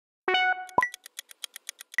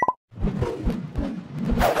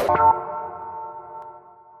I'd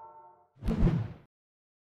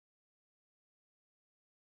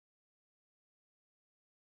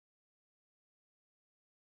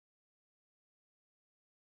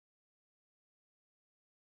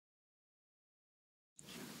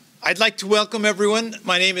like to welcome everyone.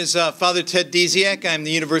 My name is Father Ted Dziak. I'm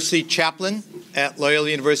the University Chaplain at Loyola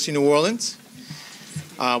University, New Orleans.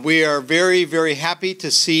 We are very, very happy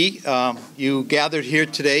to see you gathered here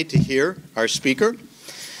today to hear our speaker,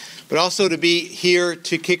 but also to be here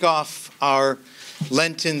to kick off our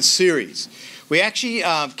Lenten series. We actually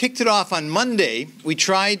kicked it off on Monday. We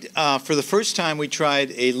tried, for the first time, we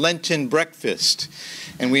tried a Lenten breakfast.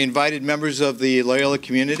 And we invited members of the Loyola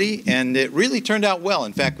community, and it really turned out well.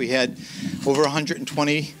 In fact, we had over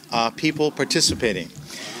 120 people participating.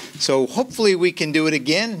 So hopefully we can do it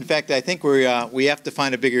again. In fact, I think we have to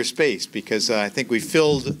find a bigger space because I think we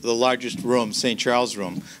filled the largest room, St. Charles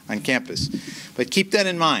room, on campus. But keep that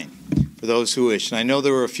in mind for those who wish. And I know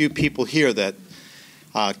there were a few people here that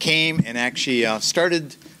came and actually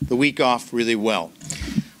started the week off really well.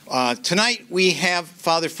 Tonight we have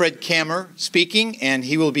Father Fred Kammer speaking, and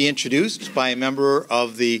he will be introduced by a member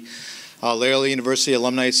of the Loyola University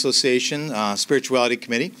Alumni Association Spirituality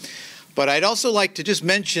Committee. But I'd also like to just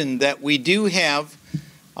mention that we do have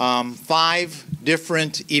 5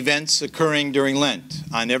 different events occurring during Lent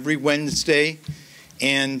on every Wednesday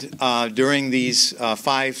and during these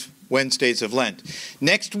 5 Wednesdays of Lent.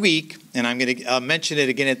 Next week, and I'm going to mention it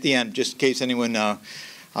again at the end just in case anyone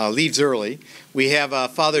leaves early, we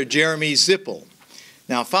have Father Jeremy Zippel.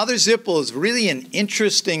 Now, Father Zippel is really an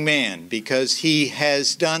interesting man because he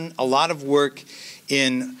has done a lot of work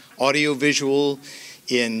in audiovisual,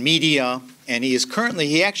 in media, and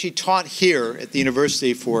he actually taught here at the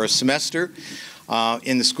university for a semester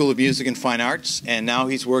in the School of Music and Fine Arts, and now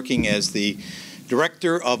he's working as the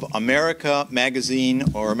director of America Magazine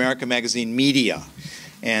or America Magazine Media.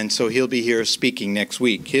 And so he'll be here speaking next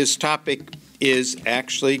week. His topic is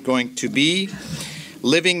actually going to be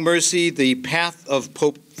Living Mercy, the Path of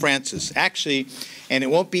Pope Francis. Actually, and it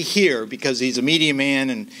won't be here because he's a media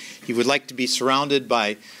man and he would like to be surrounded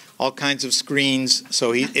by all kinds of screens.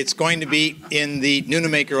 So it's going to be in the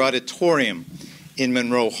Nunemaker Auditorium in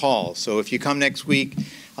Monroe Hall. So if you come next week,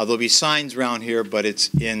 there'll be signs around here, but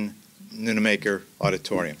it's in Nunemaker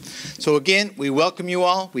Auditorium. So again, we welcome you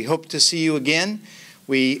all. We hope to see you again.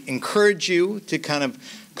 We encourage you to kind of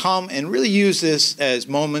come and really use this as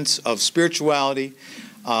moments of spirituality,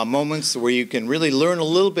 moments where you can really learn a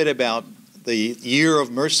little bit about the year of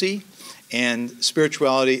mercy and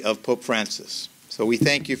spirituality of Pope Francis. So we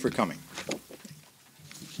thank you for coming.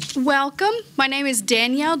 Welcome. My name is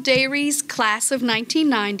Danielle Dayries, class of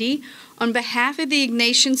 1990. On behalf of the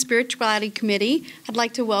Ignatian Spirituality Committee, I'd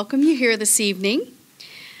like to welcome you here this evening.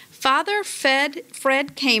 Father Fred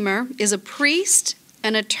Kammer is a priest,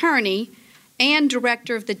 an attorney, and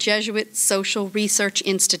director of the Jesuit Social Research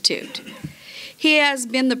Institute. He has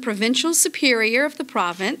been the provincial superior of the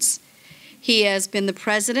province. He has been the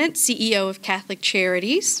president, CEO of Catholic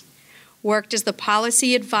Charities, worked as the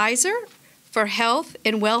policy advisor for health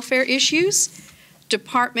and welfare issues,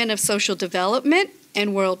 Department of Social Development,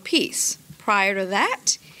 and World Peace. Prior to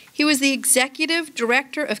that, he was the executive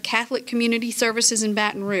director of Catholic Community Services in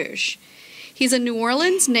Baton Rouge. He's a New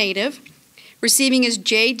Orleans native, receiving his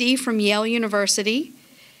J.D. from Yale University,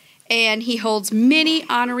 and he holds many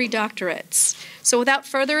honorary doctorates. So without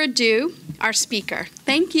further ado, our speaker.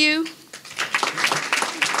 Thank you.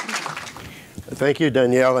 Thank you,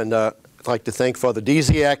 Danielle, and I'd like to thank Father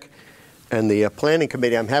Dziak and the planning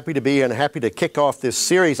committee. I'm happy to be here and happy to kick off this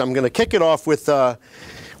series. I'm going to kick it off with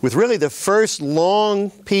really the first long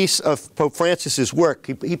piece of Pope Francis's work.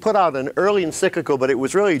 He put out an early encyclical, but it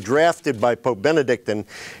was really drafted by Pope Benedict, and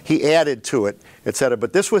he added to it, etc.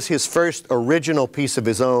 But this was his first original piece of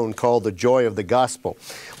his own called The Joy of the Gospel.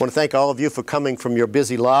 I want to thank all of you for coming from your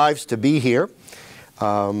busy lives to be here.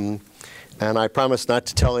 And I promise not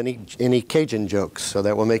to tell any Cajun jokes, so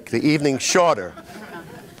that will make the evening shorter.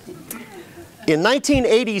 In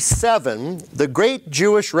 1987, the great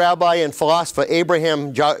Jewish rabbi and philosopher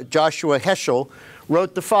Abraham Joshua Heschel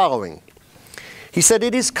wrote the following. He said,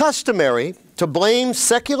 "It is customary to blame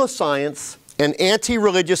secular science and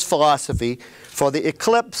anti-religious philosophy for the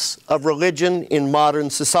eclipse of religion in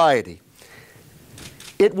modern society.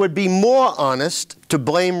 It would be more honest to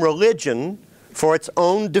blame religion for its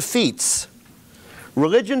own defeats.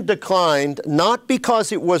 Religion declined not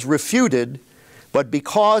because it was refuted, but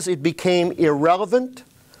because it became irrelevant,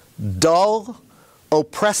 dull,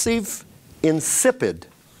 oppressive, insipid.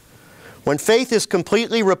 When faith is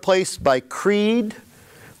completely replaced by creed,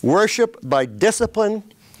 worship by discipline,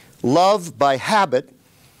 love by habit,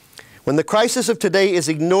 when the crisis of today is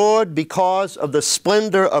ignored because of the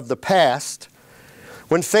splendor of the past,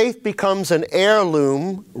 when faith becomes an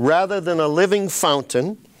heirloom rather than a living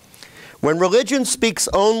fountain, when religion speaks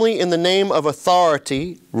only in the name of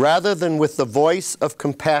authority rather than with the voice of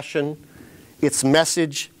compassion, its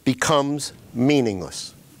message becomes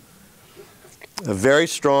meaningless. A very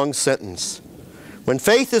strong sentence. When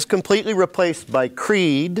faith is completely replaced by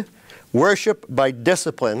creed, worship by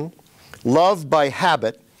discipline, love by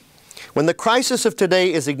habit, when the crisis of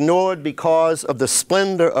today is ignored because of the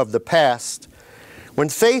splendor of the past, when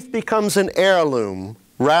faith becomes an heirloom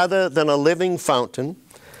rather than a living fountain,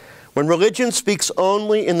 when religion speaks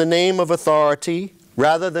only in the name of authority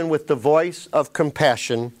rather than with the voice of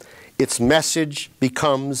compassion, its message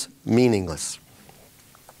becomes meaningless.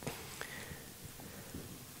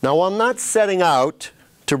 Now, I'm not setting out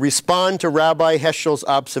to respond to Rabbi Heschel's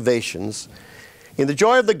observations. In The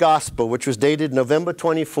Joy of the Gospel, which was dated November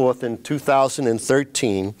 24th in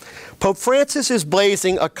 2013, Pope Francis is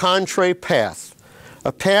blazing a contrary path,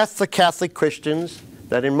 a path for Catholic Christians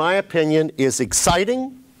that, in my opinion, is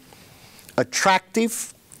exciting,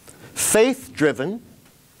 attractive, faith-driven,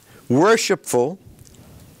 worshipful,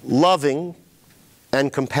 loving,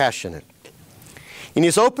 and compassionate. In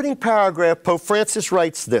his opening paragraph, Pope Francis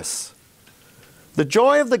writes this: "The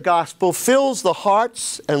joy of the gospel fills the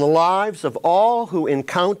hearts and the lives of all who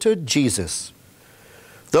encountered Jesus.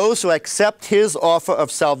 Those who accept his offer of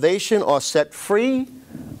salvation are set free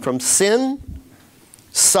from sin,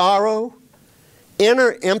 sorrow,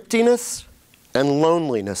 inner emptiness, and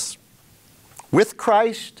loneliness. With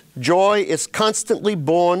Christ, joy is constantly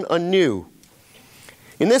born anew.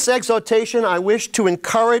 In this exhortation, I wish to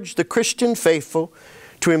encourage the Christian faithful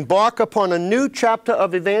to embark upon a new chapter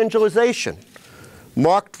of evangelization,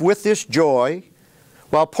 marked with this joy,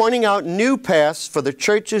 while pointing out new paths for the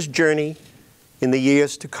Church's journey in the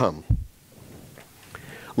years to come."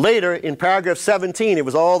 Later, in paragraph 17, it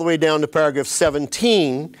was all the way down to paragraph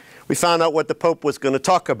 17, we found out what the Pope was going to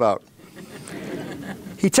talk about.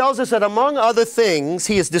 He tells us that, among other things,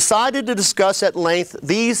 he has decided to discuss at length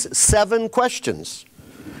these 7 questions: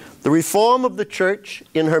 the reform of the Church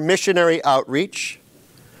in her missionary outreach,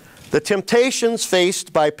 the temptations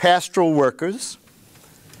faced by pastoral workers,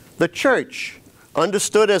 the Church,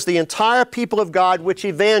 understood as the entire people of God which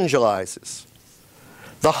evangelizes,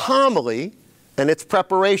 the homily and its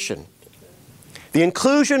preparation, the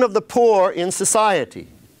inclusion of the poor in society,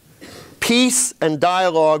 peace and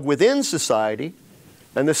dialogue within society,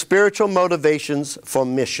 and the spiritual motivations for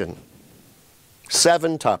mission.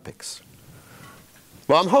 7 topics.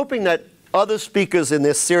 Well, I'm hoping that other speakers in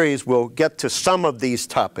this series will get to some of these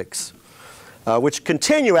topics, which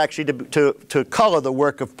continue actually to color the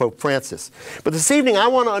work of Pope Francis. But this evening, I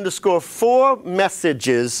want to underscore 4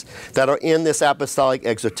 messages that are in this apostolic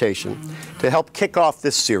exhortation to help kick off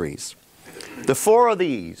this series. The 4 are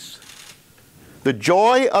these: the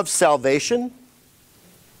joy of salvation,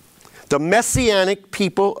 the messianic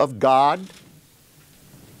people of God,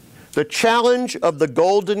 the challenge of the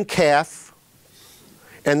golden calf,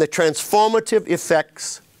 and the transformative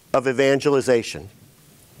effects of evangelization.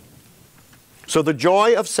 So the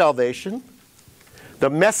joy of salvation, the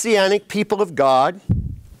messianic people of God,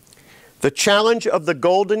 the challenge of the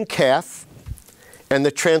golden calf, and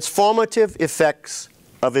the transformative effects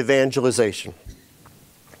of evangelization.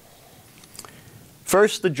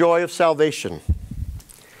 First, the joy of salvation.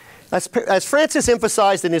 As Francis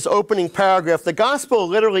emphasized in his opening paragraph, the gospel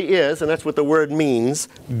literally is, and that's what the word means,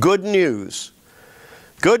 good news.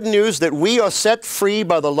 Good news that we are set free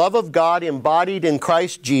by the love of God embodied in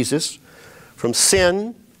Christ Jesus from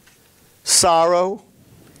sin, sorrow,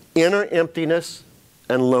 inner emptiness,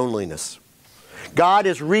 and loneliness. God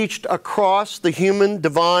has reached across the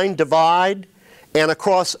human-divine divide and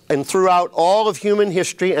across and throughout all of human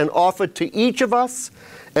history and offered to each of us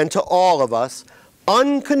and to all of us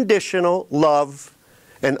unconditional love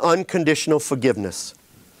and unconditional forgiveness.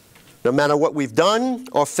 No matter what we've done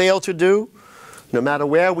or failed to do, no matter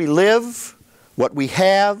where we live, what we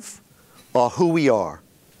have, or who we are.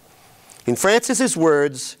 In Francis's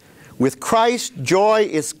words, with Christ, joy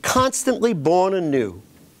is constantly born anew.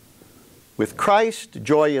 With Christ,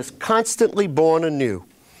 joy is constantly born anew.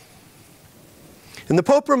 And the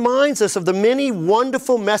Pope reminds us of the many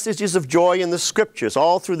wonderful messages of joy in the Scriptures,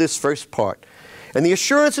 all through this first part. And the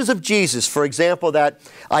assurances of Jesus, for example, that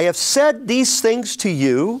I have said these things to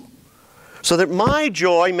you so that my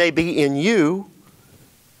joy may be in you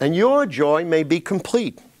and your joy may be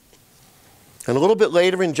complete. And a little bit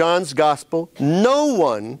later in John's Gospel, no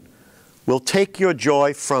one will take your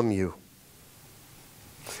joy from you.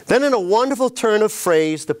 Then in a wonderful turn of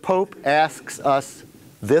phrase, the Pope asks us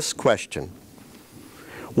this question: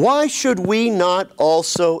 why should we not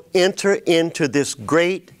also enter into this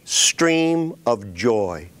great stream of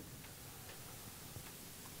joy?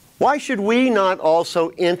 Why should we not also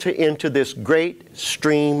enter into this great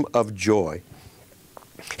stream of joy?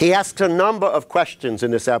 He asks a number of questions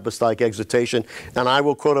in this apostolic exhortation, and I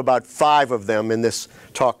will quote about 5 of them in this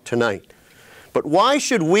talk tonight. But why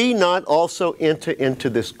should we not also enter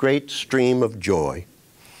into this great stream of joy?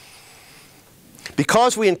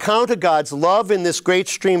 Because we encounter God's love in this great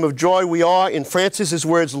stream of joy, we are, in Francis's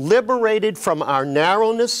words, liberated from our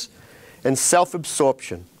narrowness and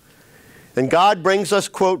self-absorption. And God brings us,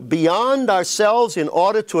 quote, beyond ourselves in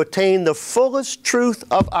order to attain the fullest truth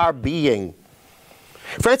of our being.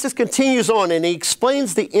 Francis continues on, and he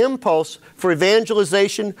explains the impulse for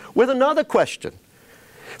evangelization with another question.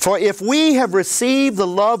 For if we have received the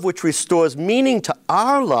love which restores meaning to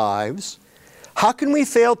our lives, how can we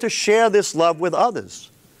fail to share this love with others?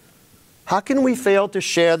 How can we fail to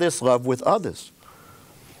share this love with others?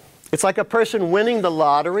 It's like a person winning the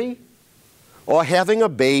lottery, or having a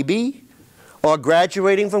baby, or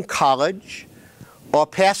graduating from college, or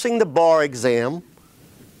passing the bar exam,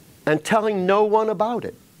 and telling no one about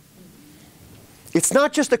it. It's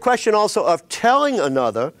not just a question also of telling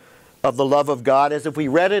another of the love of God as if we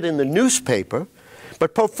read it in the newspaper,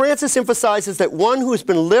 but Pope Francis emphasizes that one who has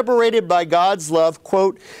been liberated by God's love,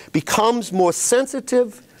 quote, becomes more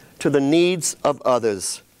sensitive to the needs of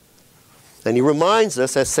others. And he reminds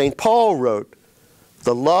us, as St. Paul wrote,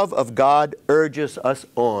 the love of God urges us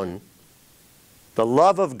on. The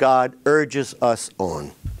love of God urges us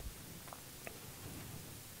on.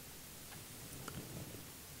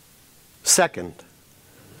 Second,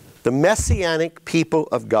 the messianic people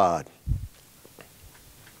of God.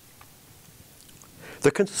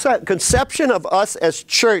 The conception of us as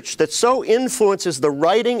church that so influences the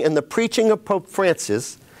writing and the preaching of Pope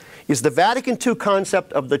Francis is the Vatican II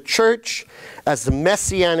concept of the church as the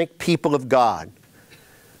messianic people of God,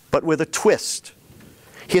 but with a twist.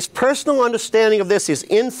 His personal understanding of this is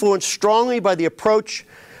influenced strongly by the approach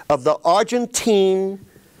of the Argentine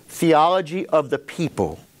theology of the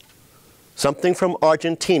people. Something from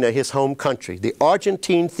Argentina, his home country. The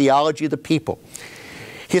Argentine theology of the people.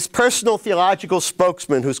 His personal theological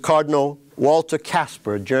spokesman, who's Cardinal Walter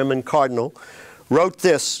Kasper, a German cardinal, wrote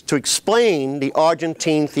this to explain the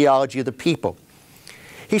Argentine theology of the people.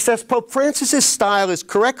 He says, Pope Francis's style is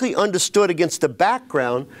correctly understood against the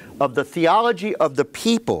background of the theology of the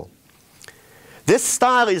people. This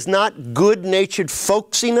style is not good-natured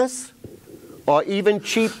folksiness or even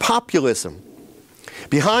cheap populism.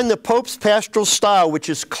 Behind the Pope's pastoral style, which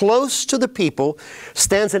is close to the people,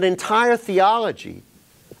 stands an entire theology,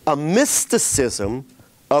 a mysticism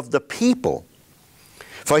of the people.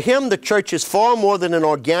 For him, the church is far more than an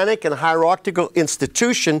organic and hierarchical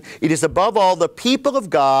institution. It is above all the people of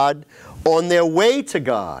God on their way to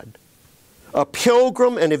God, a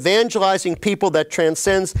pilgrim and evangelizing people that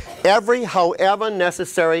transcends every, however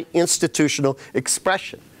necessary, institutional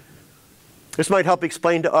expression. This might help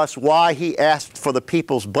explain to us why he asked for the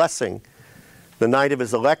people's blessing the night of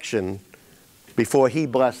his election before he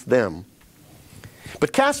blessed them.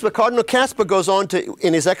 But Cardinal Kasper goes on to,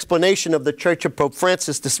 in his explanation of the Church of Pope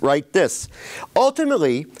Francis, to write this.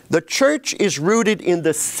 Ultimately, the Church is rooted in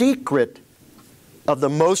the secret of the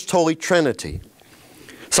Most Holy Trinity.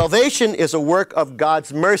 Salvation is a work of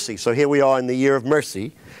God's mercy. So here we are in the year of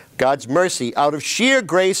mercy. God's mercy. Out of sheer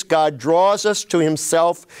grace, God draws us to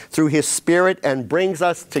himself through his Spirit and brings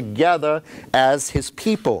us together as his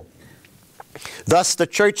people. Thus, the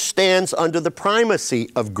Church stands under the primacy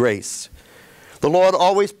of grace. The Lord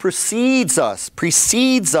always precedes us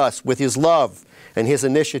with his love and his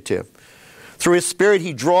initiative. Through his Spirit,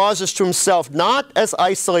 he draws us to himself, not as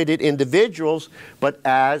isolated individuals, but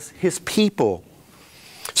as his people.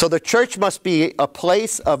 So the church must be a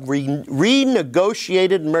place of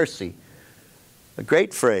renegotiated mercy. A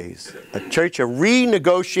great phrase. A church of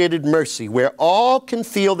renegotiated mercy, where all can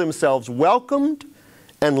feel themselves welcomed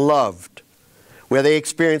and loved, where they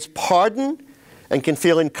experience pardon and can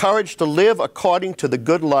feel encouraged to live according to the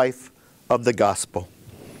good life of the gospel.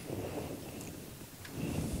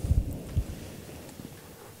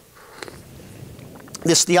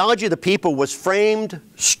 This theology of the people was framed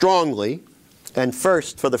strongly and for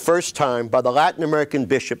the first time by the Latin American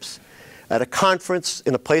bishops at a conference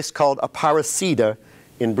in a place called Aparecida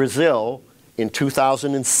in Brazil in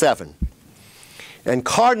 2007. And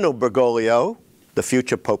Cardinal Bergoglio, the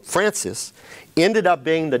future Pope Francis, ended up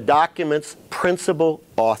being the document's principal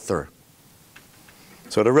author.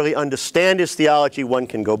 So to really understand his theology, one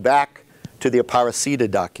can go back to the Aparecida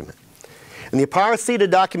document. And the Aparecida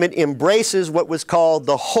document embraces what was called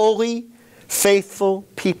the holy, faithful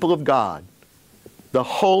people of God. The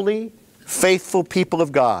holy, faithful people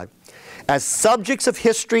of God, as subjects of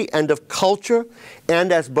history and of culture,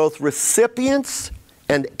 and as both recipients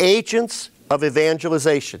and agents of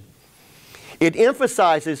evangelization. It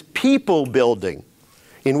emphasizes people building,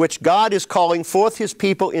 in which God is calling forth his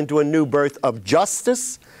people into a new birth of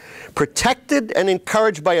justice, protected and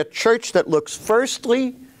encouraged by a church that looks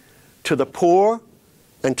firstly to the poor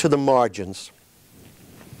and to the margins.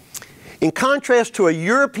 In contrast to a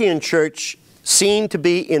European church seen to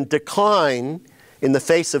be in decline in the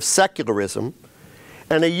face of secularism,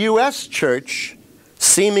 and a U.S. church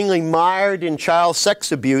seemingly mired in child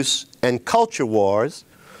sex abuse and culture wars,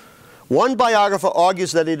 one biographer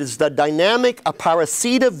argues that it is the dynamic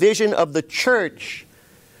Aparecida vision of the church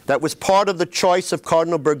that was part of the choice of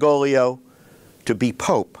Cardinal Bergoglio to be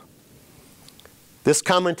Pope. This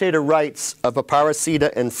commentator writes of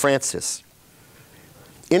Aparecida and Francis,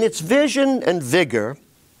 in its vision and vigor,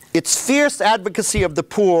 its fierce advocacy of the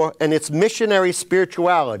poor and its missionary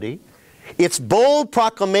spirituality, its bold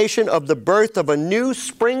proclamation of the birth of a new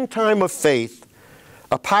springtime of faith,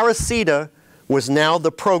 Aparecida was now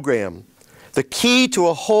the program, the key to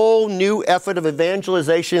a whole new effort of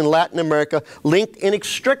evangelization in Latin America linked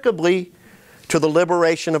inextricably to the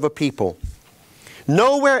liberation of a people.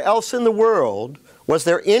 Nowhere else in the world was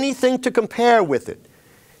there anything to compare with it.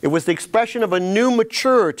 It was the expression of a new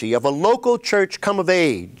maturity, of a local church come of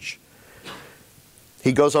age.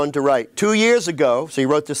 He goes on to write, 2 years ago, so he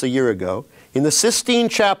wrote this a year ago, in the Sistine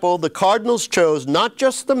Chapel, the cardinals chose not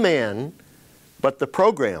just the man, but the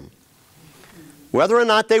program. Whether or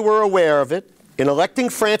not they were aware of it, in electing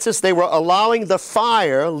Francis, they were allowing the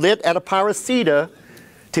fire lit at Aparecida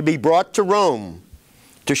to be brought to Rome,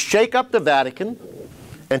 to shake up the Vatican,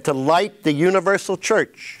 and to light the universal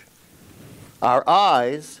church. Our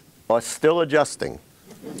eyes are still adjusting.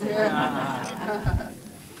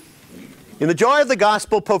 In the joy of the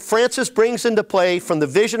gospel, Pope Francis brings into play from the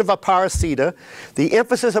vision of Aparecida the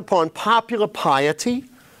emphasis upon popular piety,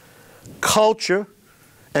 culture,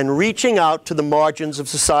 and reaching out to the margins of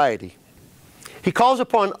society. He calls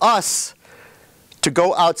upon us to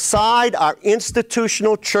go outside our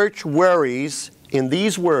institutional church worries in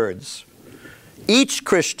these words: each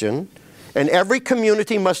Christian and every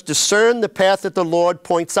community must discern the path that the Lord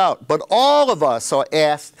points out, but all of us are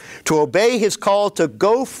asked to obey his call to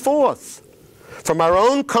go forth from our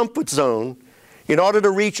own comfort zone in order to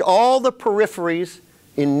reach all the peripheries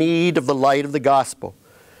in need of the light of the gospel.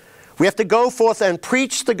 We have to go forth and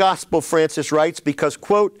preach the gospel, Francis writes, because,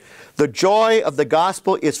 quote, the joy of the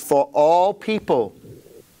gospel is for all people.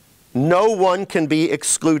 No one can be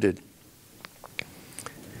excluded.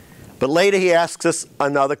 But later he asks us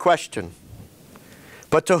another question.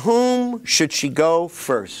 But to whom should she go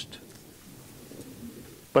first?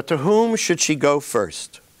 But to whom should she go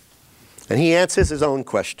first? And he answers his own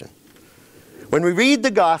question. When we read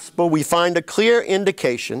the gospel, we find a clear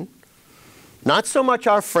indication, not so much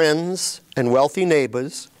our friends and wealthy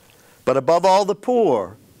neighbors, but above all the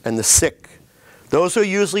poor and the sick, those who are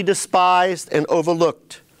usually despised and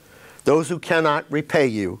overlooked, those who cannot repay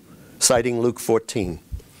you, citing Luke 14.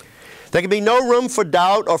 There can be no room for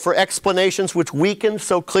doubt or for explanations which weaken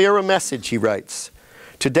so clear a message, he writes.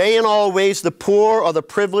 Today and always the poor are the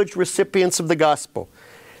privileged recipients of the gospel,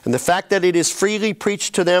 and the fact that it is freely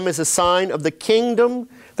preached to them is a sign of the kingdom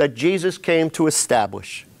that Jesus came to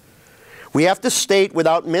establish. We have to state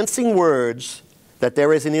without mincing words that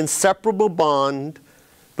there is an inseparable bond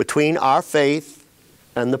between our faith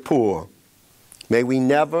and the poor. May we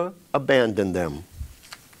never abandon them.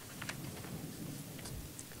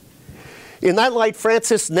 In that light,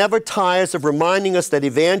 Francis never tires of reminding us that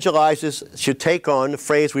evangelizers should take on, a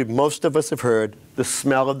phrase most of us have heard, the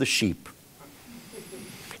smell of the sheep.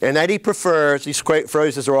 And that he prefers, these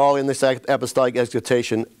phrases are all in this apostolic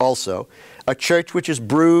exhortation also, a church which is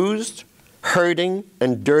bruised, hurting,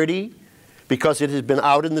 and dirty because it has been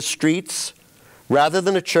out in the streets, rather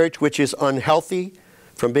than a church which is unhealthy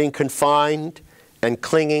from being confined and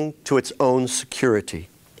clinging to its own security.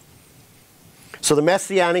 So the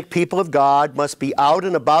Messianic people of God must be out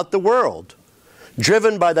and about the world,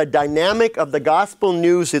 driven by the dynamic of the gospel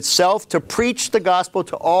news itself to preach the gospel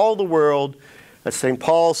to all the world, as St.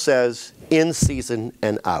 Paul says, in season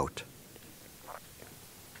and out.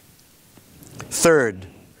 Third,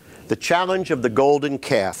 the challenge of the golden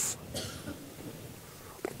calf.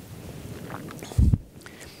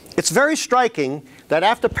 It's very striking that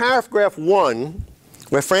after paragraph 1,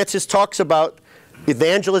 where Francis talks about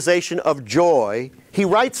evangelization of joy, he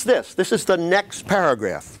writes this. This is the next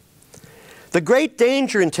paragraph. The great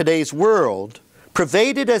danger in today's world,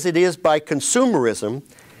 pervaded as it is by consumerism,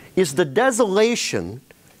 is the desolation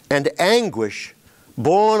and anguish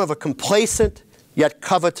born of a complacent yet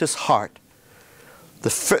covetous heart, the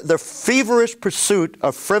feverish pursuit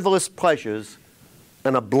of frivolous pleasures,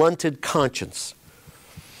 and a blunted conscience.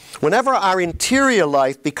 Whenever our interior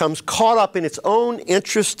life becomes caught up in its own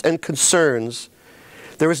interests and concerns,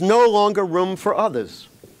 there is no longer room for others,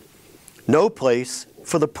 no place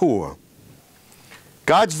for the poor.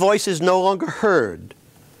 God's voice is no longer heard.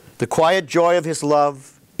 The quiet joy of His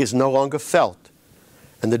love is no longer felt,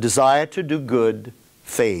 and the desire to do good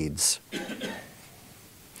fades.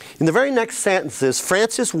 In the very next sentences,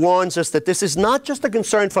 Francis warns us that this is not just a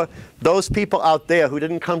concern for those people out there who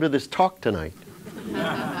didn't come to this talk tonight,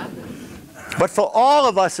 but for all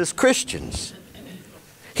of us as Christians.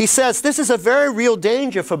 He says this is a very real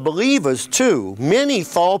danger for believers too. Many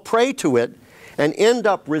fall prey to it and end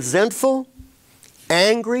up resentful,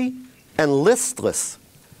 angry, and listless.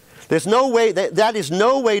 There's no way, that is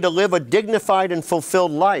no way to live a dignified and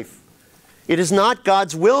fulfilled life. It is not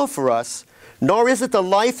God's will for us, nor is it the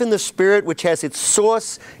life in the Spirit which has its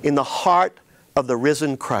source in the heart of the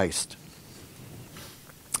risen Christ.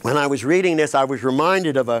 When I was reading this, I was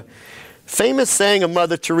reminded of a famous saying of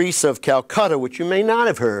Mother Teresa of Calcutta, which you may not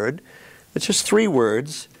have heard. It's just 3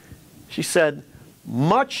 words. She said,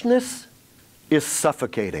 "Muchness is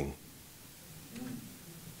suffocating."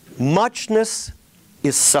 Muchness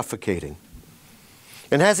is suffocating.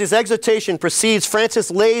 And as his exhortation proceeds,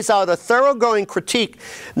 Francis lays out a thoroughgoing critique,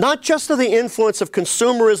 not just of the influence of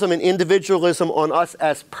consumerism and individualism on us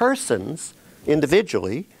as persons,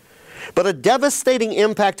 individually, but a devastating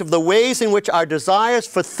impact of the ways in which our desires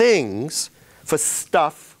for things, for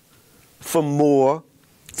stuff, for more,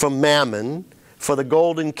 for mammon, for the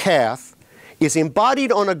golden calf, is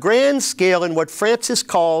embodied on a grand scale in what Francis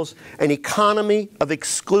calls an economy of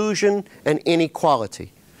exclusion and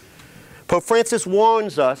inequality. Pope Francis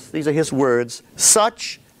warns us, these are his words,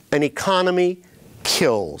 such an economy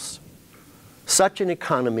kills. Such an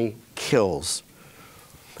economy kills.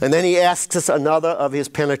 And then he asks us another of his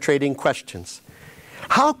penetrating questions.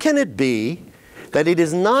 How can it be that it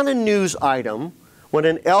is not a news item when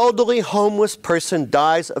an elderly homeless person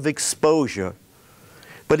dies of exposure,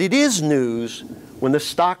 but it is news when the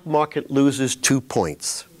stock market loses 2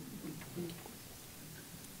 points?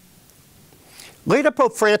 Later,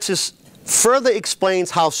 Pope Francis further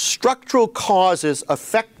explains how structural causes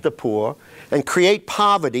affect the poor and create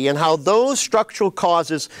poverty, and how those structural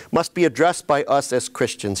causes must be addressed by us as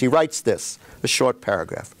Christians. He writes this, a short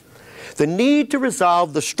paragraph. The need to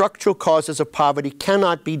resolve the structural causes of poverty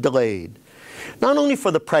cannot be delayed, not only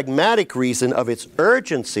for the pragmatic reason of its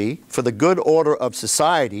urgency for the good order of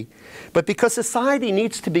society, but because society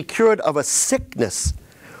needs to be cured of a sickness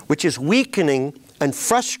which is weakening and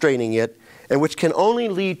frustrating it, and which can only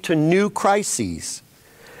lead to new crises.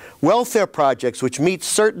 Welfare projects which meet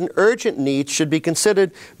certain urgent needs should be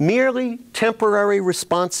considered merely temporary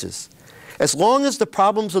responses. As long as the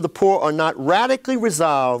problems of the poor are not radically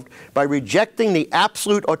resolved by rejecting the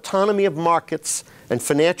absolute autonomy of markets and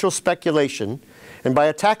financial speculation, and by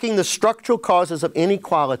attacking the structural causes of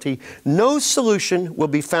inequality, no solution will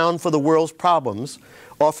be found for the world's problems,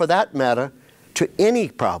 or for that matter, to any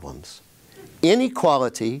problems.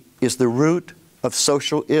 Inequality is the root of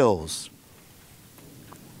social ills.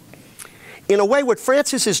 In a way, what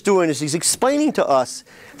Francis is doing is he's explaining to us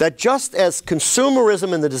that just as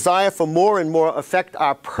consumerism and the desire for more and more affect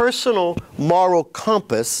our personal moral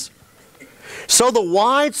compass, so the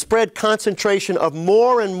widespread concentration of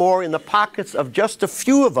more and more in the pockets of just a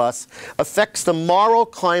few of us affects the moral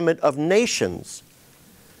climate of nations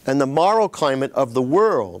and the moral climate of the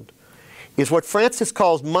world. Is what Francis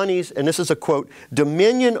calls money's, and this is a quote,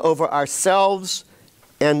 dominion over ourselves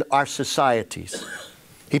and our societies.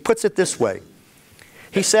 He puts it this way.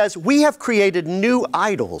 He says, we have created new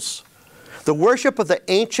idols. The worship of the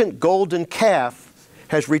ancient golden calf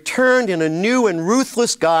has returned in a new and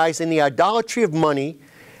ruthless guise in the idolatry of money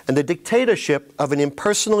and the dictatorship of an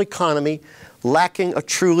impersonal economy lacking a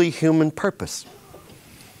truly human purpose.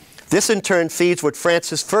 This in turn feeds what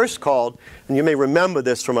Francis first called, and you may remember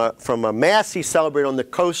this from a mass he celebrated on the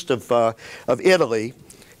coast of Italy.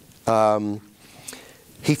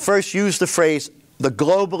 He first used the phrase, the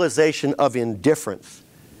globalization of indifference.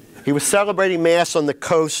 He was celebrating Mass on the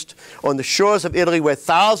coast, on the shores of Italy, where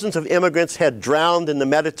thousands of immigrants had drowned in the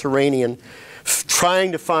Mediterranean,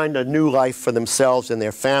 trying to find a new life for themselves and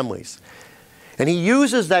their families. And he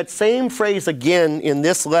uses that same phrase again in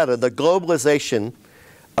this letter, the globalization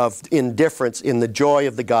of indifference in the joy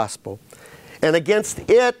of the gospel. And against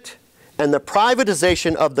it and the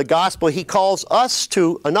privatization of the gospel, he calls us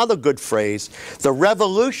to another good phrase, the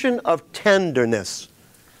revolution of tenderness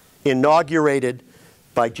inaugurated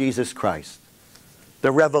by Jesus Christ.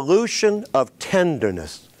 The revolution of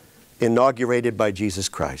tenderness inaugurated by Jesus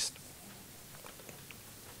Christ.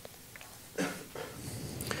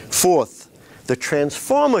 Fourth, the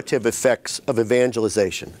transformative effects of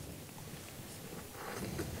evangelization.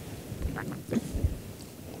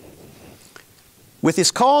 With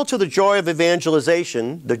his call to the joy of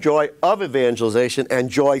evangelization, and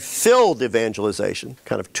joy-filled evangelization,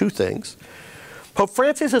 kind of two things, Pope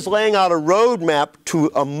Francis is laying out a roadmap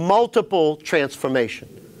to a multiple transformation,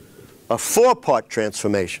 a four-part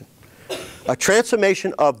transformation. A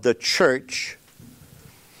transformation of the church,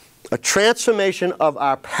 a transformation of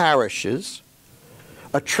our parishes,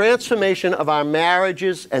 a transformation of our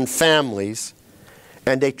marriages and families,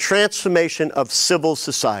 and a transformation of civil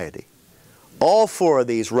society. All four of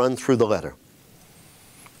these run through the letter.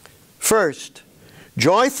 First,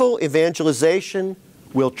 joyful evangelization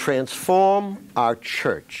will transform our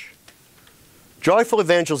church. Joyful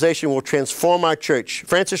evangelization will transform our church.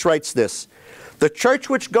 Francis writes this: "The church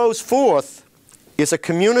which goes forth is a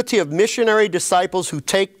community of missionary disciples who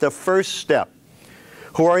take the first step,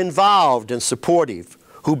 who are involved and supportive,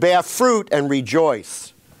 who bear fruit and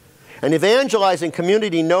rejoice. An evangelizing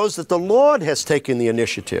community knows that the Lord has taken the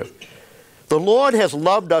initiative. The Lord has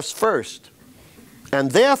loved us first,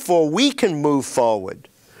 and therefore we can move forward.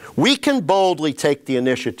 We can boldly take the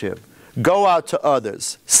initiative, go out to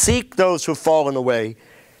others, seek those who've fallen away,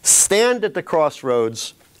 stand at the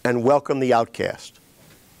crossroads, and welcome the outcast."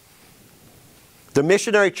 The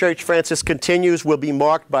missionary church, Francis continues, will be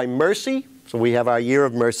marked by mercy, so we have our year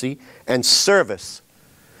of mercy, and service.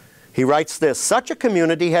 He writes this: "Such a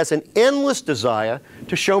community has an endless desire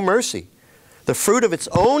to show mercy, the fruit of its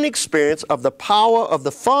own experience of the power of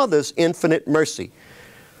the Father's infinite mercy."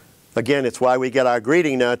 Again, it's why we get our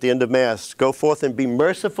greeting now at the end of Mass. Go forth and be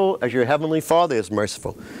merciful as your heavenly Father is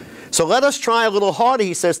merciful. So let us try a little harder,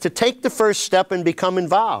 he says, to take the first step and become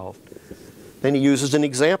involved. Then he uses an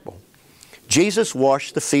example. Jesus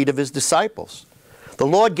washed the feet of his disciples. The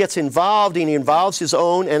Lord gets involved, and he involves his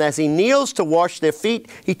own, and as he kneels to wash their feet,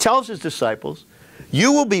 he tells his disciples,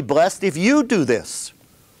 "You will be blessed if you do this."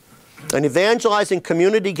 An evangelizing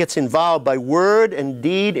community gets involved by word and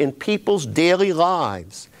deed in people's daily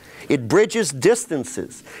lives. It bridges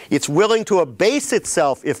distances. It's willing to abase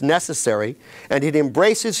itself if necessary, and it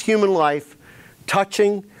embraces human life,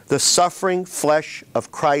 touching the suffering flesh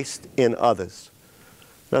of Christ in others.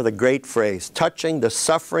 Another great phrase, touching the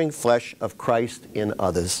suffering flesh of Christ in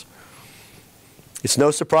others. It's no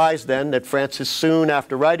surprise then that Francis soon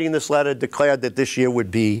after writing this letter declared that this year would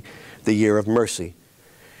be the year of mercy.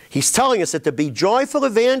 He's telling us that to be joyful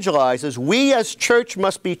evangelizers, we as church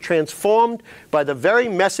must be transformed by the very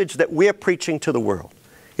message that we're preaching to the world.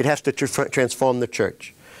 It has to transform the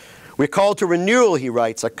church. We're called to renewal, he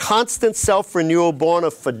writes, a constant self-renewal born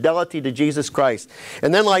of fidelity to Jesus Christ.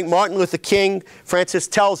 And then, like Martin Luther King, Francis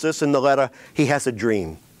tells us in the letter, he has a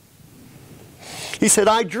dream. He said,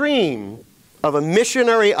 "I dream of a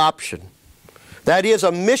missionary option. That is,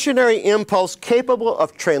 a missionary impulse capable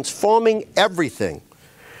of transforming everything,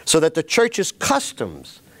 so that the church's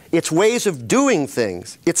customs, its ways of doing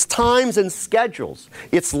things, its times and schedules,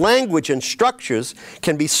 its language and structures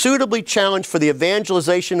can be suitably challenged for the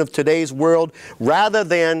evangelization of today's world rather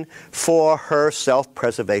than for her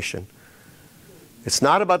self-preservation." It's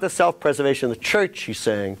not about the self-preservation of the church, he's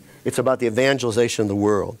saying. It's about the evangelization of the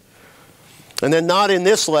world. And then not in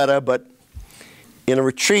this letter, but in a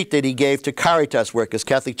retreat that he gave to Caritas workers,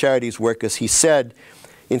 Catholic Charities workers, he said,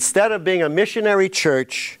 "Instead of being a missionary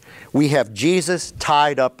church, we have Jesus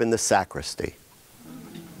tied up in the sacristy."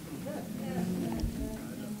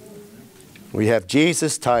 We have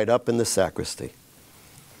Jesus tied up in the sacristy.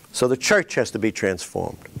 So the church has to be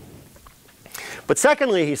transformed. But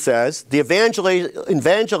secondly, he says, the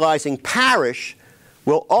evangelizing parish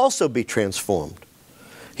will also be transformed.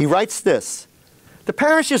 He writes this: "The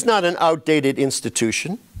parish is not an outdated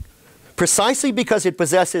institution. Precisely because it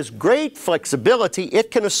possesses great flexibility,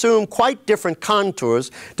 it can assume quite different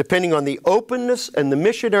contours depending on the openness and the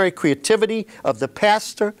missionary creativity of the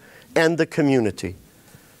pastor and the community."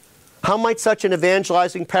 How might such an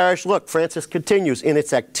evangelizing parish look? Francis continues, "In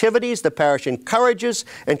its activities, the parish encourages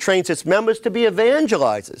and trains its members to be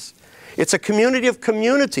evangelizers. It's a community of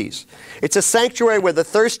communities. It's a sanctuary where the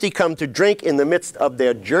thirsty come to drink in the midst of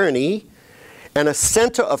their journey, and a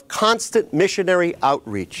center of constant missionary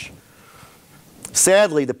outreach."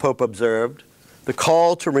 Sadly, the Pope observed, the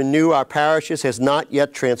call to renew our parishes has not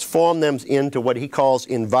yet transformed them into what he calls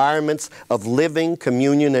environments of living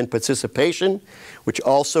communion and participation, which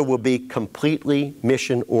also will be completely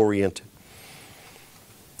mission-oriented.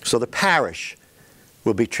 So the parish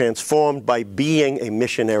will be transformed by being a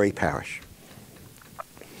missionary parish.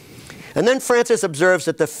 And then Francis observes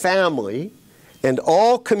that the family and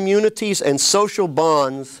all communities and social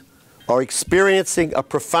bonds are experiencing a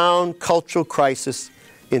profound cultural crisis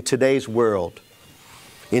in today's world.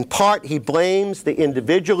 In part, he blames the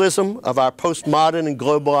individualism of our postmodern and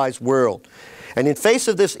globalized world. And in face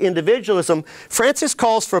of this individualism, Francis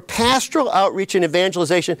calls for pastoral outreach and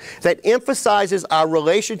evangelization that emphasizes our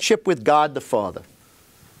relationship with God the Father.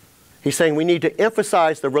 He's saying we need to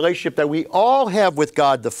emphasize the relationship that we all have with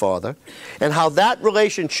God the Father, and how that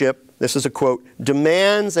relationship, this is a quote,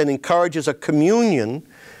 demands and encourages a communion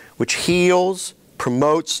which heals,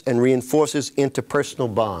 promotes, and reinforces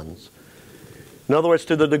interpersonal bonds. In other words,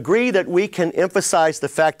 to the degree that we can emphasize the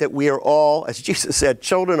fact that we are all, as Jesus said,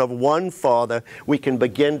 children of one Father, we can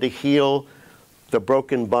begin to heal the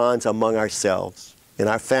broken bonds among ourselves, in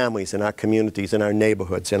our families, in our communities, in our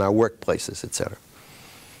neighborhoods, in our workplaces, etc.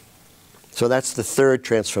 So that's the third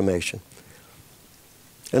transformation.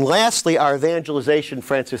 And lastly, our evangelization,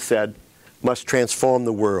 Francis said, must transform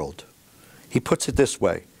the world. He puts it this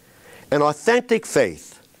way: an authentic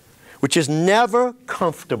faith, which is never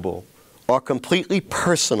comfortable or completely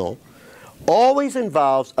personal, always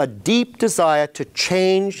involves a deep desire to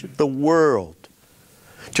change the world,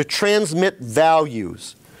 to transmit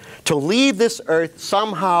values, to leave this earth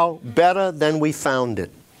somehow better than we found it.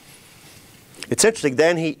 It's interesting,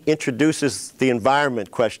 then he introduces the environment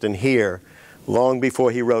question here, long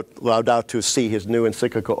before he wrote Laudato Si, his new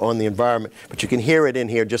encyclical on the environment. But you can hear it in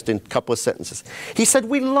here just in a couple of sentences. He said,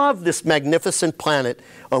 we love this magnificent planet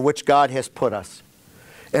on which God has put us.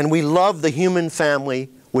 And we love the human family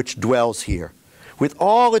which dwells here, with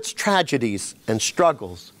all its tragedies and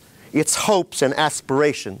struggles, its hopes and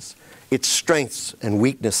aspirations, its strengths and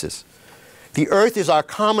weaknesses. The earth is our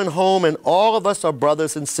common home, and all of us are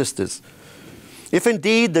brothers and sisters. If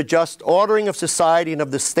indeed the just ordering of society and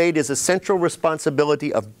of the state is a central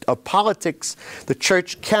responsibility of politics, the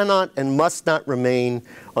church cannot and must not remain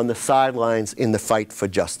on the sidelines in the fight for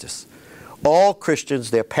justice. All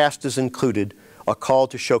Christians, their pastors included, are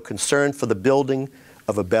called to show concern for the building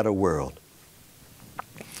of a better world.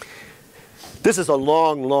 This is a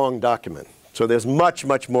long, long document, so there's much,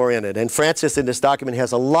 much more in it. And Francis in this document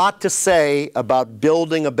has a lot to say about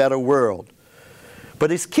building a better world. But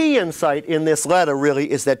his key insight in this letter really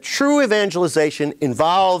is that true evangelization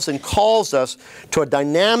involves and calls us to a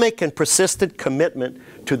dynamic and persistent commitment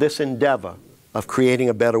to this endeavor of creating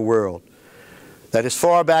a better world. That as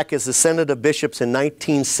far back as the Synod of Bishops in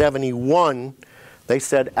 1971, they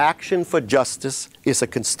said action for justice is a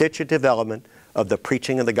constitutive element of the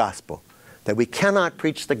preaching of the gospel. That we cannot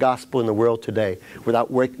preach the gospel in the world today without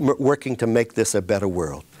working to make this a better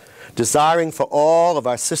world. Desiring for all of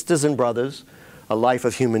our sisters and brothers a life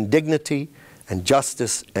of human dignity and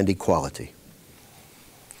justice and equality.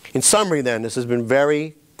 In summary then, this has been a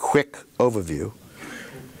very quick overview.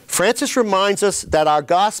 Francis reminds us that our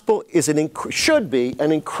gospel is should be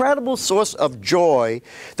an incredible source of joy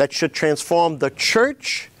that should transform the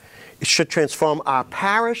church, it should transform our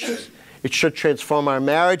parishes, it should transform our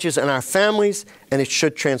marriages and our families, and it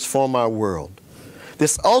should transform our world.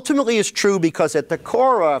 This ultimately is true because at the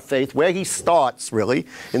core of our faith, where he starts really,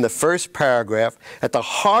 in the first paragraph, at the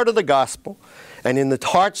heart of the gospel, and in the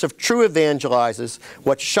hearts of true evangelizers,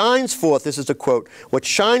 what shines forth, this is a quote, what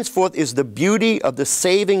shines forth is the beauty of the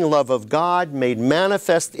saving love of God made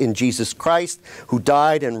manifest in Jesus Christ, who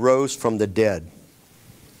died and rose from the dead.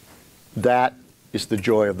 That is the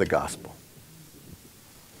joy of the gospel.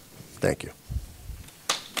 Thank you.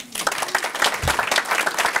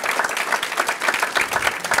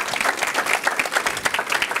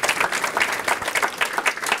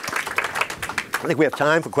 I think we have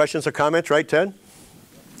time for questions or comments, right, Ted?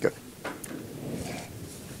 Good.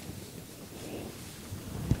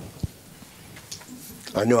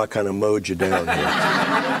 I knew I kind of mowed you down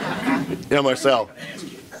here. Yeah, Marcel.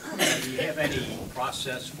 Do you have any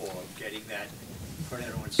process for getting that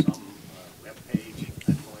printed on some web page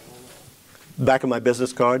at Loyola? Back of my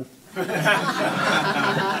business card?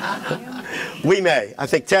 We may. I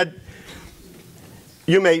think, Ted,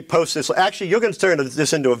 you may post this. Actually, you're going to turn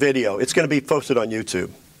this into a video. It's going to be posted on YouTube.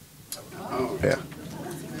 Oh. Yeah. It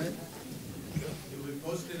will be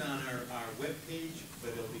posted on our webpage,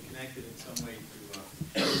 but it'll be connected in some way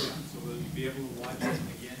to so we'll be able to watch it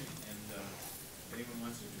again, and if anyone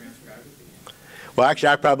wants to transcribe it again. Well, actually,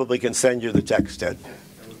 I probably can send you the text, Ted,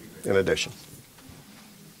 in addition.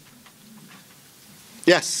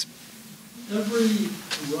 Yes. Every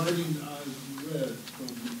writing I've read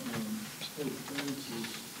from Pope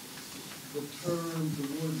Francis, the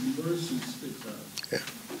word mercy sticks out. Yeah.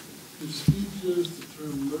 His speeches, the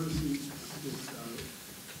term mercy sticks out,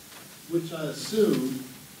 which I assume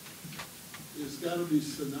is got to be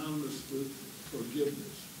synonymous with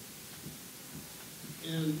forgiveness.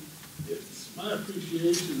 And it's my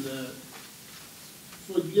appreciation that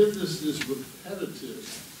forgiveness is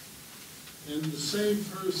repetitive, and the same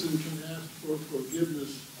person can ask for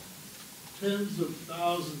forgiveness tens of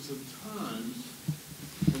thousands of times,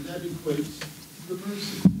 and that equates to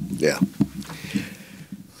mercy. Yeah.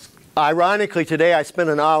 Ironically, today I spent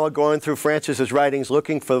an hour going through Francis's writings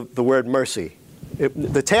looking for the word mercy.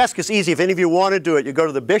 The task is easy. If any of you want to do it, you go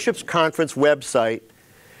to the Bishops' Conference website,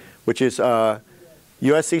 which is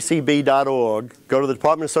usccb.org, go to the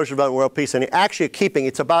Department of Social Development and World Peace, and they're actually keeping,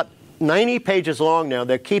 it's about 90 pages long now,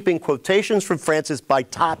 they're keeping quotations from Francis by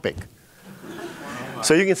topic.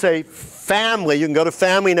 So you can say family, you can go to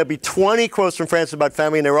family, and there'll be 20 quotes from Francis about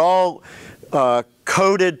family, and they're all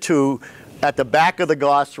coded to, at the back of the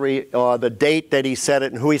glossary, the date that he said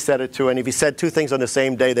it and who he said it to, and if he said two things on the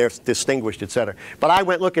same day, they're distinguished, etc. But I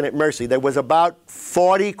went looking at mercy. There was about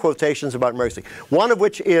 40 quotations about mercy, one of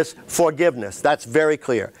which is forgiveness. That's very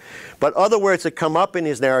clear. But other words that come up in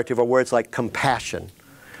his narrative are words like compassion,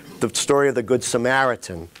 the story of the Good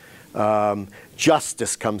Samaritan,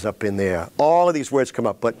 justice comes up in there. All of these words come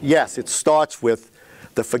up. But yes, it starts with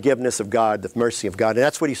the forgiveness of God, the mercy of God. And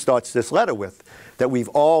that's what he starts this letter with, that we've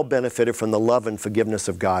all benefited from the love and forgiveness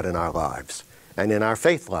of God in our lives and in our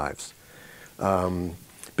faith lives.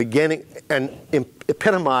 Beginning and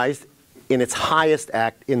epitomized in its highest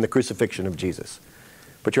act in the crucifixion of Jesus.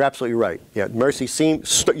 But you're absolutely right. Yeah, mercy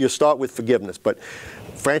seems, you start with forgiveness, but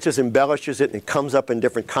Francis embellishes it and it comes up in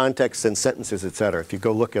different contexts and sentences, etc. If you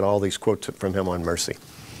go look at all these quotes from him on mercy.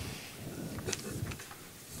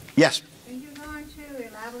 Yes? Are you going to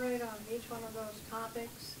elaborate on each one of those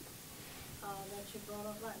topics that you brought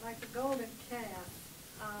up, like the golden calf?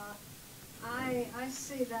 I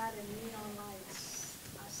see that in neon lights.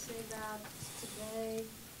 I see that today.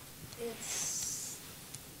 It's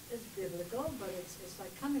biblical, but it's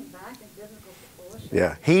like coming back in biblical proportion.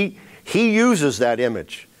 Yeah, he uses that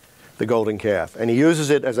image, the golden calf, and he uses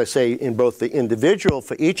it, as I say, in both the individual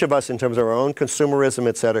for each of us in terms of our own consumerism,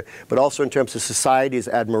 etc., but also in terms of society's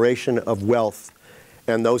admiration of wealth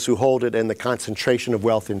and those who hold it and the concentration of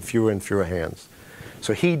wealth in fewer and fewer hands.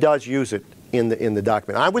 So he does use it in the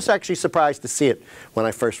document. I was actually surprised to see it when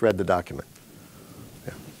I first read the document.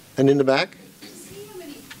 Yeah. And in the back? Does he have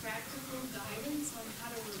any practical guidance on how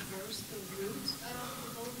to reverse the root of the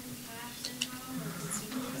golden calf syndrome or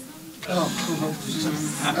consumerism?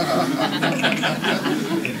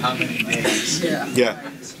 In how many days?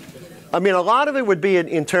 Yeah. I mean, a lot of it would be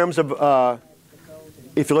in terms of,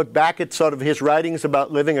 if you look back at sort of his writings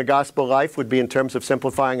about living a gospel life, would be in terms of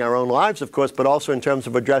simplifying our own lives, of course, but also in terms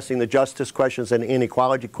of addressing the justice questions and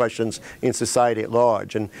inequality questions in society at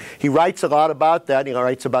large. And he writes a lot about that. He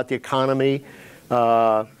writes about the economy,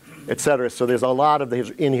 etc. So there's a lot of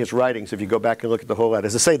in his writings if you go back and look at the whole letter.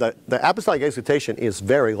 As I say, the apostolic exhortation is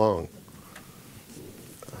very long.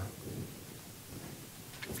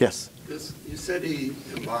 Yes? You said he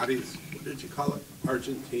embodies, what did you call it,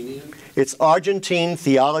 Argentinian? It's Argentine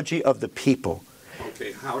theology of the people.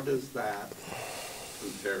 Okay, how does that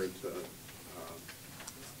compare to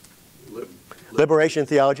Liberation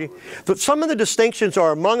theology. But some of the distinctions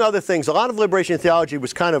are, among other things, a lot of liberation theology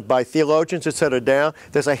was kind of by theologians, etc. down.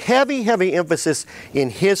 There's a heavy, heavy emphasis in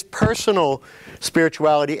his personal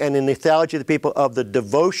spirituality and in the theology of the people of the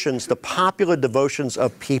devotions, the popular devotions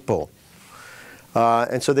of people.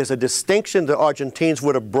 And so there's a distinction the Argentines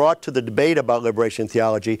would have brought to the debate about liberation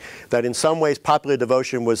theology, that in some ways popular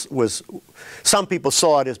devotion was some people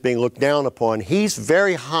saw it as being looked down upon. He's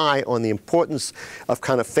very high on the importance of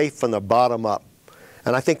kind of faith from the bottom up.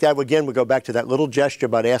 And I think that, again, would go back to that little gesture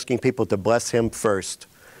about asking people to bless him first.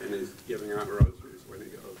 And he's giving out rosaries when he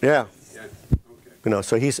goes. Yeah. Yeah. Okay. You know,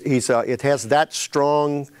 so it has that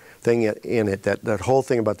strong thing in it, that whole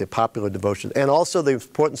thing about the popular devotion, and also the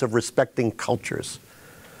importance of respecting cultures.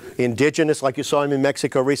 Indigenous, like you saw him in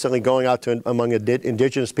Mexico recently, going out to among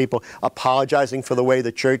indigenous people, apologizing for the way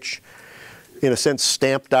the church, in a sense,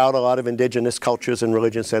 stamped out a lot of indigenous cultures and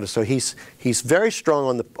religions. So he's very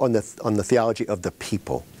strong on the theology of the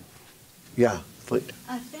people. Yeah.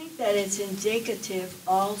 I think that it's indicative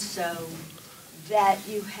also that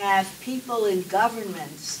you have people in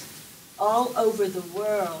governments all over the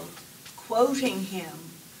world quoting him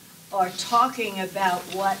or talking about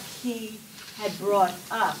what he had brought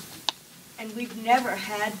up. And we've never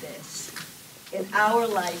had this. in our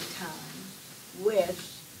lifetime with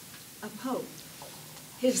a pope.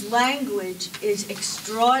 His language is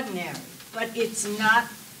extraordinary, but it's not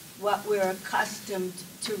what we're accustomed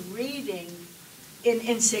to reading in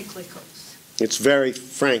encyclicals. It's very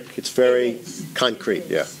frank. It's very It is. concrete.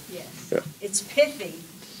 It is, Yeah. yes. Yeah. It's pithy,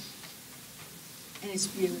 and it's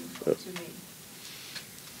beautiful to me.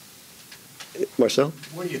 Marcel?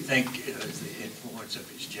 What do you think is the influence of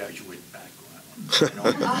his Jesuit background?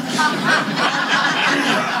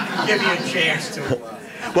 Give you a chance to.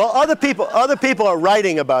 Well, other people are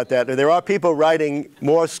writing about that. There are people writing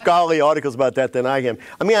more scholarly articles about that than I am.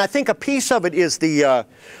 I mean, I think a piece of it is the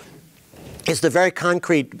very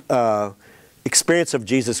concrete experience of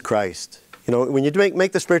Jesus Christ. You know, when you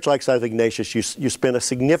make the spiritual exercise of Ignatius, you spend a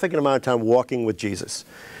significant amount of time walking with Jesus.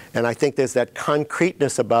 And I think there's that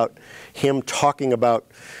concreteness about him talking about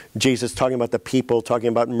Jesus, talking about the people, talking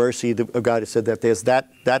about mercy of God. He said that there's that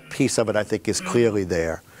piece of it, I think, is clearly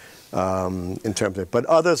there in terms of it. But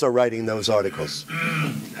others are writing those articles.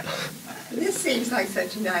 This seems like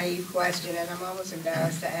such a naive question, and I'm almost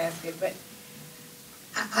embarrassed to ask it, but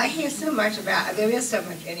I hear so much about, there is so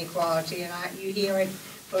much inequality, and you hear it in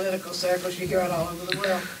political circles, you hear it all over the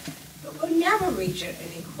world, but we'll never reach an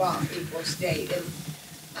equal state. And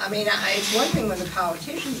I mean, it's one thing when the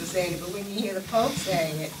politicians are saying it, but when you hear the Pope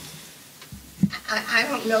saying it, I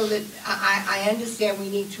don't know that, I understand we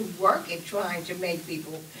need to work at trying to make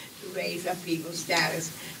people, to raise up people's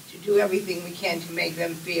status, to do everything we can to make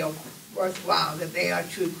them feel worthwhile, that they are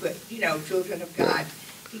true, children of God,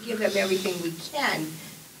 to give them everything we can.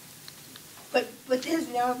 But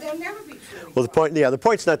they'll never be true. Well, the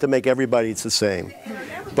point's not to make everybody the same.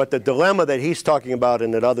 But the dilemma that he's talking about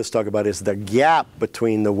and that others talk about is the gap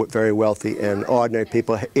between the very wealthy and ordinary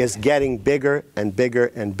people is getting bigger and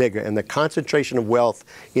bigger and bigger. And the concentration of wealth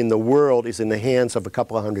in the world is in the hands of a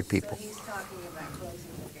couple of hundred people. So he's talking about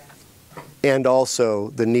closing the gap. And also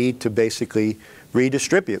the need to basically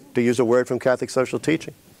redistribute, to use a word from Catholic social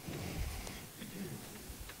teaching.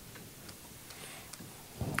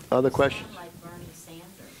 Other questions?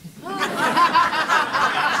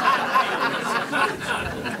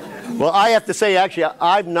 Well, I have to say, actually,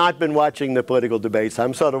 I've not been watching the political debates.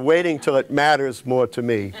 I'm sort of waiting till it matters more to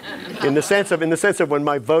me, in the sense of when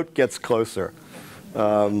my vote gets closer.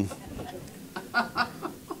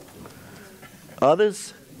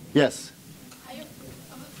 Others? Yes.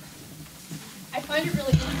 I find it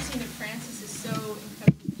really interesting that Francis is so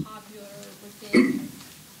incredibly popular within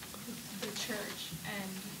the church, and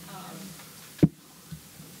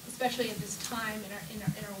especially at this time in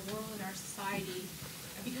our world, in our society,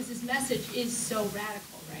 because his message is so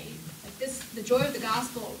radical, right? Like the joy of the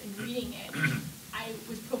gospel, in reading it, I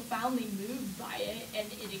was profoundly moved by it, and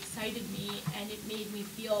it excited me, and it made me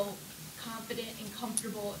feel confident and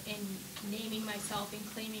comfortable in naming myself and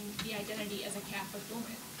claiming the identity as a Catholic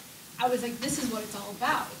woman. I was like, this is what it's all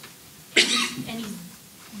about. And he's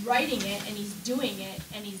writing it, and he's doing it,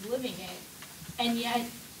 and he's living it. And yet,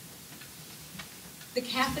 the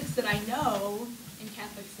Catholics that I know, and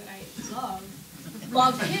Catholics that I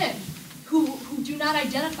love him, who do not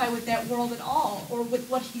identify with that world at all, or with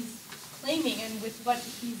what he's claiming, and with what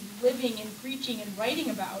he's living and preaching and writing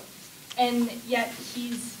about. And yet,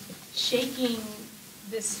 he's shaking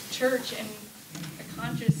this church and the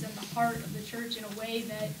conscience and the heart of the church in a way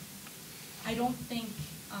that I don't think,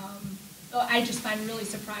 I just find really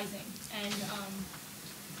surprising and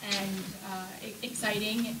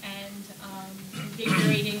exciting and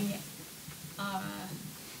invigorating.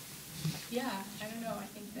 Yeah, I don't know, I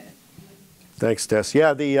think that. Thanks, Tess.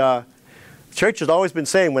 Yeah, the church has always been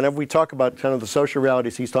saying, whenever we talk about kind of the social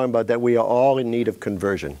realities, he's talking about that we are all in need of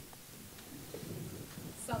conversion.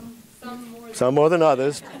 Some more than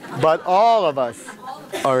others, but all of us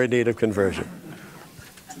are in need of conversion.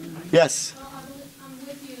 Yes? Well, I'm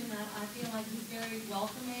with you in that I feel like he's very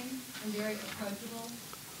welcoming and very approachable.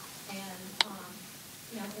 And,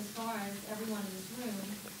 as far as everyone in this room,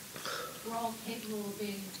 we're all capable of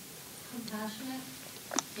being compassionate,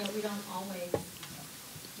 but we're not always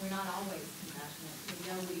compassionate. We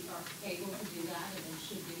know we are able to do that and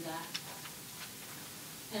should do that.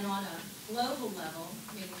 And on a global level,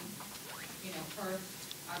 meaning, Earth,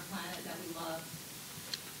 our planet that we love,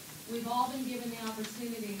 we've all been given the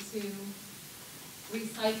opportunity to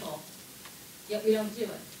recycle, yet we don't do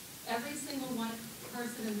it. Every single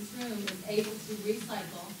person in this room is able to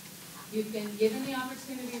recycle. You've been given the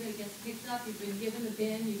opportunity that it gets picked up, you've been given the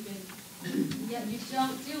bin, yet you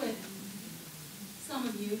don't do it. Some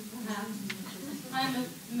of you, perhaps. I'm a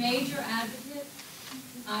major advocate.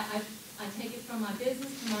 I take it from my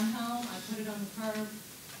business to my home, I put it on the curb.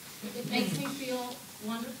 It makes me feel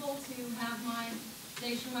wonderful to have my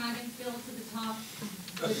station wagon filled to the top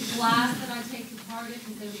with glass that I take to Target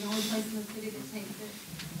because they're the only place in the city that takes it.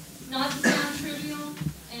 Not to sound trivial,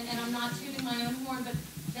 and I'm not tooting my own horn, but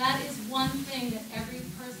that is one thing that every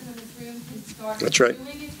person in this room can start doing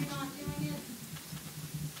if you're not doing it,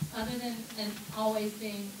 other than always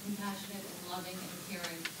being compassionate and loving and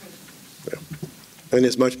caring Christians. Yeah. And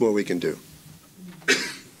there's much more we can do.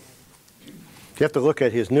 You have to look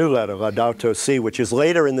at his new letter, Laudato Si, which is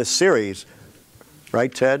later in this series.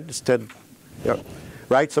 Right, Ted? It's Ted. Yeah.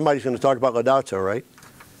 Right? Somebody's going to talk about Laudato, right?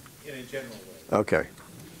 In a general way. Okay.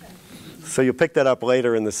 So you'll pick that up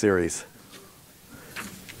later in the series.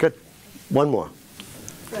 Good. One more.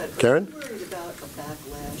 Fred, Karen? Are you worried about a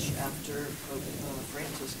backlash after Pope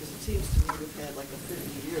Francis? Because it seems to me we've had like a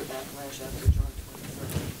 50-year backlash after John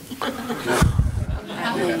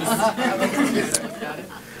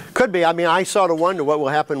 23. Could be. I mean, I sort of wonder what will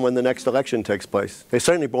happen when the next election takes place. There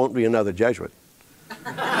certainly won't be another Jesuit.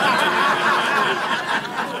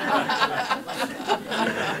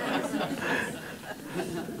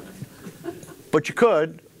 But you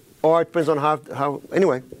could, or it depends on how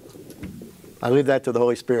anyway, I leave that to the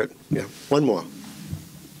Holy Spirit. Yeah. One more.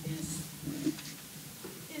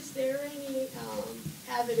 Is there any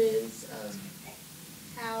evidence of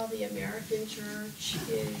how the American Church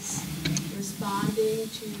is responding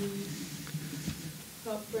to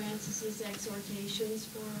Pope Francis's exhortations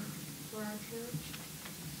for our church?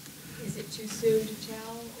 Is it too soon to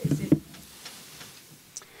tell? Is it?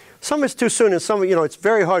 Some is too soon, and some, it's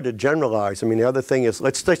very hard to generalize. I mean, the other thing is,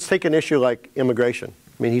 let's take an issue like immigration.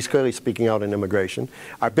 I mean, he's clearly speaking out on immigration.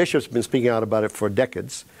 Our bishop's been speaking out about it for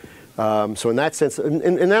decades. So in that sense,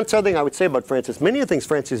 and that's the other thing I would say about Francis. Many of the things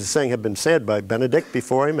Francis is saying have been said by Benedict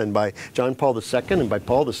before him and by John Paul II and by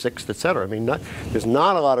Paul VI, etc. I mean, there's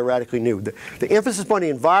not a lot of radically new. The emphasis on the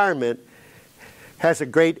environment has a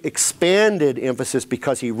great expanded emphasis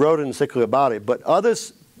because he wrote an encyclical about it, but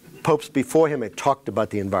others, popes before him, had talked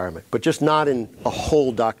about the environment, but just not in a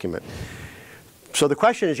whole document. So the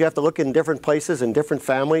question is, you have to look in different places and different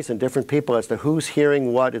families and different people as to who's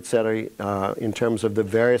hearing what, et cetera, in terms of the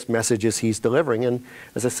various messages he's delivering. And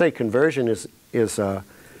as I say, conversion is it's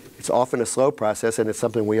often a slow process, and it's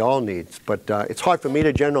something we all need. But it's hard for me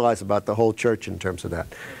to generalize about the whole church in terms of that.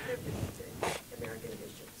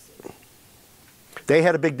 They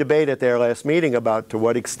had a big debate at their last meeting about to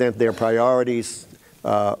what extent their priorities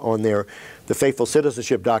on the faithful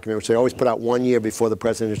citizenship document, which they always put out 1 year before the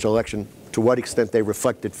presidential election, to what extent they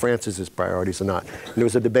reflected Francis's priorities or not. And there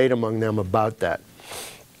was a debate among them about that.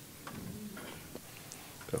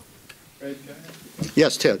 So. Fred, can I ask?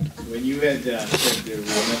 Yes, Ted. When you had said there will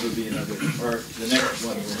never be another, or the next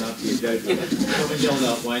one will not be a Jesuit, someone yelled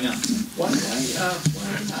out, why not? Why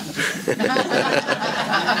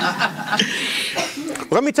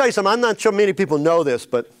not? Let me tell you something. I'm not sure many people know this,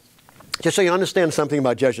 but just so you understand something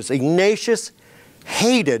about Jesuits, Ignatius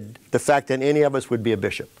hated the fact that any of us would be a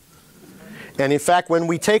bishop. And in fact, when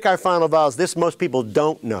we take our final vows, this most people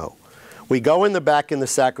don't know. We go in the back in the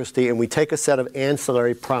sacristy and we take a set of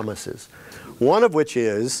ancillary promises. One of which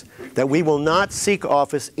is that we will not seek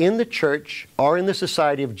office in the church or in the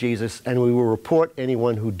Society of Jesus, and we will report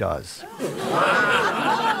anyone who does.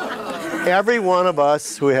 Every one of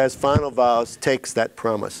us who has final vows takes that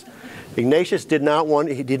promise. Ignatius didn't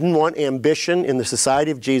want ambition in the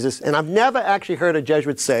Society of Jesus, and I've never actually heard a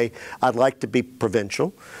Jesuit say, I'd like to be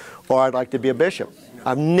provincial, or I'd like to be a bishop.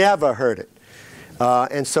 I've never heard it.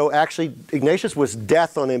 And so actually Ignatius was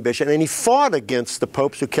death on ambition, and he fought against the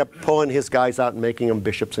popes who kept pulling his guys out and making them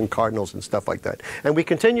bishops and cardinals and stuff like that. And we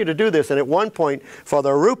continue to do this, and at one point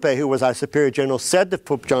Father Arupe, who was our superior general, said to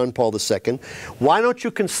Pope John Paul II, why don't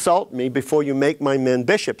you consult me before you make my men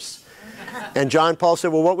bishops? And John Paul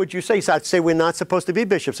said, well, what would you say? He said, I'd say we're not supposed to be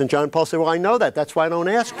bishops. And John Paul said, well, I know that. That's why I don't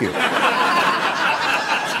ask you.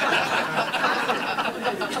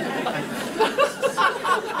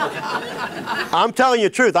 I'm telling you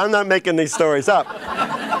the truth. I'm not making these stories up.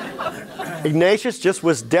 Ignatius just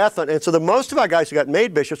was death on, and so the most of our guys who got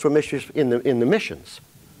made bishops were bishops in the missions.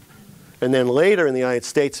 And then later in the United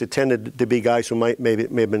States, it tended to be guys who may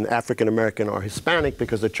have been African American or Hispanic,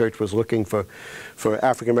 because the church was looking for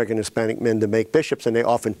African American and Hispanic men to make bishops, and they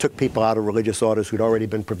often took people out of religious orders who'd already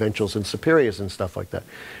been provincials and superiors and stuff like that.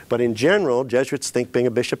 But in general, Jesuits think being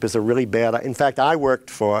a bishop is a really bad. In fact, I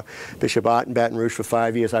worked for Bishop Ott in Baton Rouge for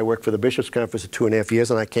 5 years. I worked for the Bishops' Conference for 2.5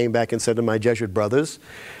 years, and I came back and said to my Jesuit brothers,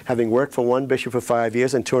 having worked for one bishop for 5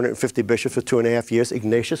 years and 250 bishops for 2.5 years,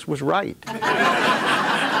 Ignatius was right.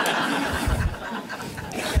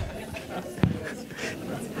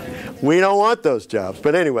 We don't want those jobs.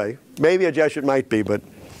 But anyway, maybe a Jesuit might be, but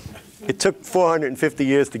It took 450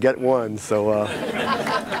 years to get one, so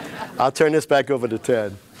I'll turn this back over to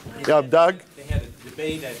Ted. Yeah, Doug? They had a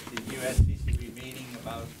debate at the USCCB meeting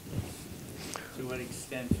about to what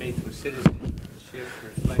extent faith with citizenship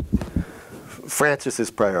reflected. Francis's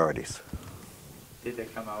priorities. Did they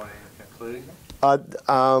come out with any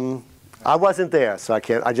conclusion? I wasn't there, so I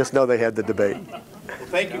can't. I just know they had the debate. Well,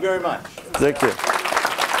 thank you very much. Thank you.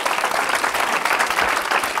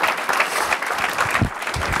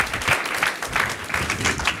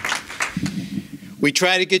 We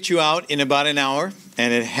try to get you out in about an hour,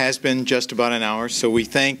 and it has been just about an hour. So we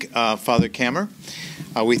thank Father Kammer.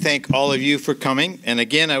 We thank all of you for coming. And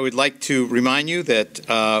again, I would like to remind you that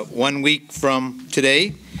 1 week from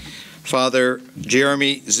today, Father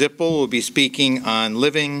Jeremy Zippel will be speaking on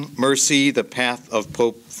Living Mercy, the Path of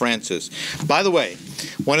Pope Francis. By the way,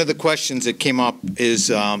 one of the questions that came up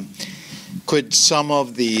is, could some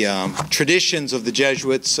of the traditions of the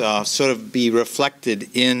Jesuits sort of be reflected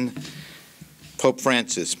in Pope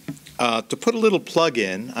Francis? To put a little plug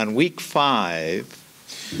in, on week 5,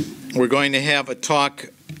 we're going to have a talk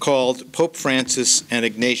called Pope Francis and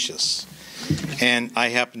Ignatius. And I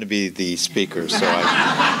happen to be the speaker, so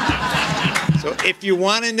so if you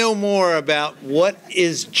want to know more about what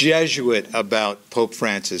is Jesuit about Pope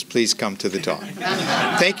Francis, please come to the talk.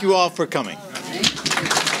 Thank you all for coming.